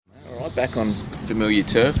back on familiar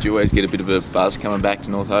turf. Do you always get a bit of a buzz coming back to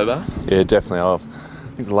North Hobart? Yeah, definitely. I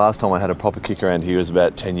think the last time I had a proper kick around here was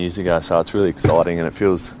about 10 years ago, so it's really exciting, and it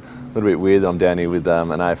feels a little bit weird that I'm down here with an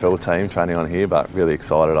AFL team training on here, but really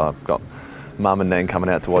excited. I've got Mum and Nan coming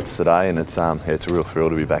out to watch today, and it's a real thrill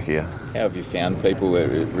to be back here. How have you found people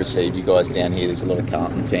received you guys down here? There's a lot of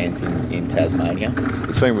Carlton fans in Tasmania.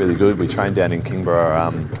 It's been really good. We trained down in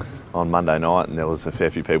Kingborough on Monday night, and there was a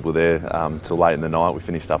fair few people there till late in the night. We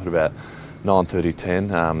finished up at about 9:30,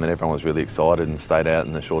 10, and everyone was really excited and stayed out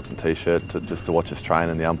in the shorts and t-shirt just to watch us train.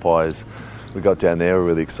 And the umpires we got down there were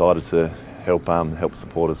really excited to help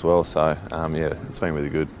support as well. So it's been really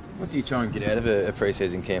good. What do you try and get out of a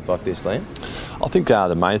pre-season camp like this, Liam? I think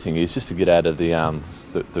the main thing is just to get out of the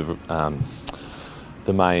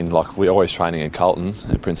main, like we're always training in Carlton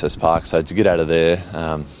at Princess Park, so to get out of there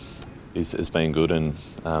has been good, and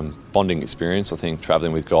bonding experience. I think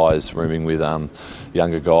travelling with guys, rooming with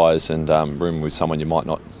younger guys, and rooming with someone you might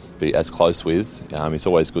not be as close with. It's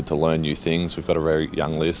always good to learn new things. We've got a very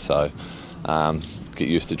young list, so get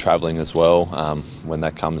used to travelling as well when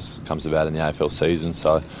that comes about in the AFL season.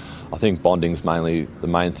 So I think bonding's mainly the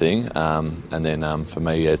main thing, and then for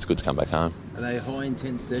me, it's good to come back home. Are they high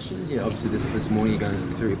intense sessions? Obviously this morning you're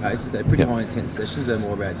going through your paces. They're pretty high intense sessions. They're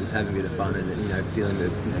more about just having a bit of fun and feeling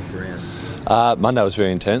the surrounds. Monday was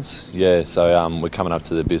very intense. Yeah, so we're coming up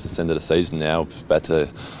to the business end of the season now. We're about to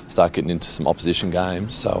start getting into some opposition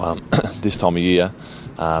games. So this time of year,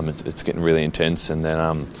 it's getting really intense, and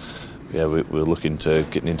then we're looking to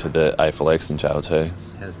getting into the AFLX in JL2.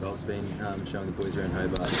 How's Bolt's been showing the boys around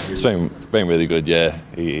Hobart? It's been really good, yeah.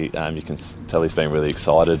 You can tell he's been really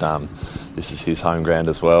excited. This is his home ground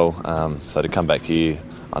as well. So to come back here,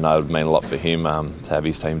 I know it would mean a lot for him to have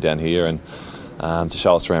his team down here and to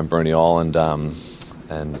show us around Bruny Island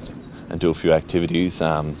and do a few activities.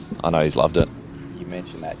 I know he's loved it. You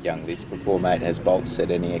mentioned that young list before, mate. Has Bolt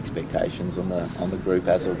set any expectations on the group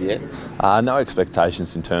as of yet? No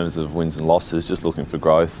expectations in terms of wins and losses, just looking for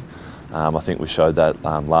growth. I think we showed that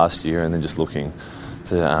last year, and then just looking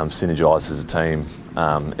to synergise as a team.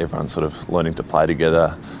 Everyone's sort of learning to play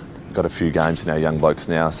together. We've got a few games in our young blokes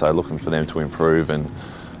now, so looking for them to improve and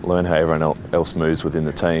learn how everyone else moves within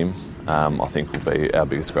the team, I think will be our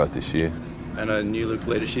biggest growth this year. And a new look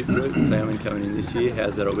leadership group, Plowman coming in this year.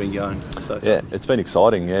 How's that all been going so far? Yeah, it's been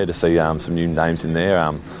exciting, to see some new names in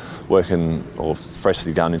there. Working or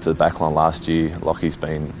freshly going into the backline last year, Lockie's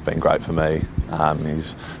been great for me.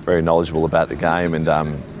 He's very knowledgeable about the game,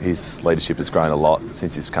 and his leadership has grown a lot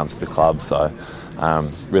since he's come to the club. So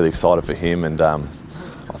really excited for him, and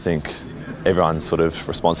I think everyone's sort of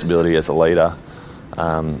responsibility as a leader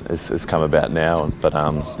has come about now. But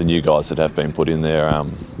the new guys that have been put in there,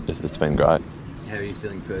 it's been great. How are you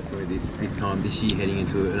feeling personally this time this year, heading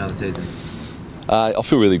into another season? I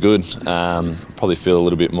feel really good. Probably feel a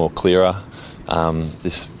little bit more clearer than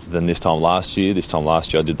this time last year. This time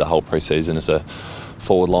last year I did the whole pre-season as a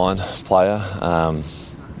forward line player.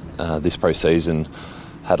 This pre-season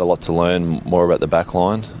had a lot to learn more about the back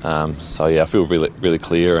line. I feel really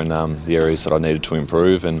clear in the areas that I needed to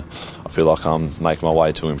improve, and I feel like I'm making my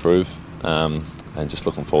way to improve, and just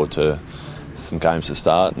looking forward to some games to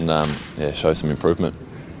start and show some improvement.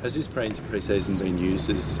 Has this pre-season been used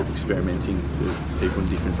as experimenting with people in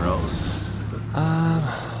different roles?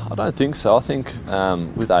 I don't think so. I think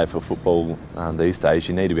with AFL football these days,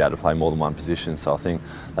 you need to be able to play more than one position. So I think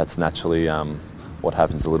that's naturally what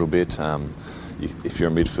happens a little bit. If you're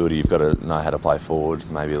a midfielder, you've got to know how to play forward,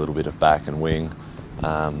 maybe a little bit of back and wing.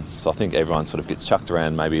 So I think everyone sort of gets chucked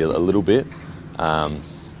around maybe a little bit. But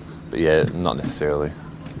yeah, not necessarily.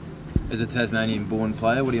 As a Tasmanian-born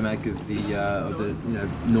player, what do you make of the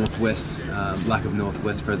northwest lack of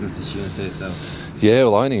northwest presence this year in TSL? Yeah,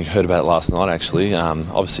 well, I only heard about it last night actually.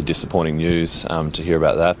 Obviously disappointing news to hear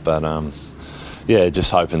about that, but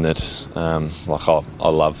just hoping that I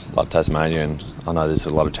love Tasmania, and I know there's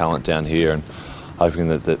a lot of talent down here, and hoping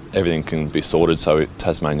that everything can be sorted so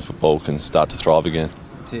Tasmanian football can start to thrive again.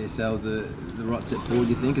 TSL's the right step forward,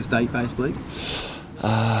 you think, a state-based league?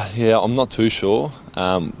 I'm not too sure.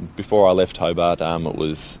 Before I left Hobart, it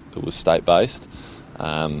was state-based,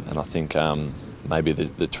 and I think maybe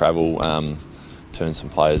the travel turned some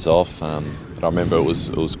players off. But I remember it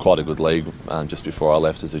was quite a good league just before I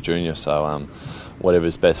left as a junior. So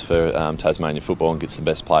whatever's best for Tasmania football and gets the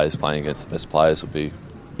best players playing against the best players would be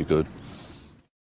good.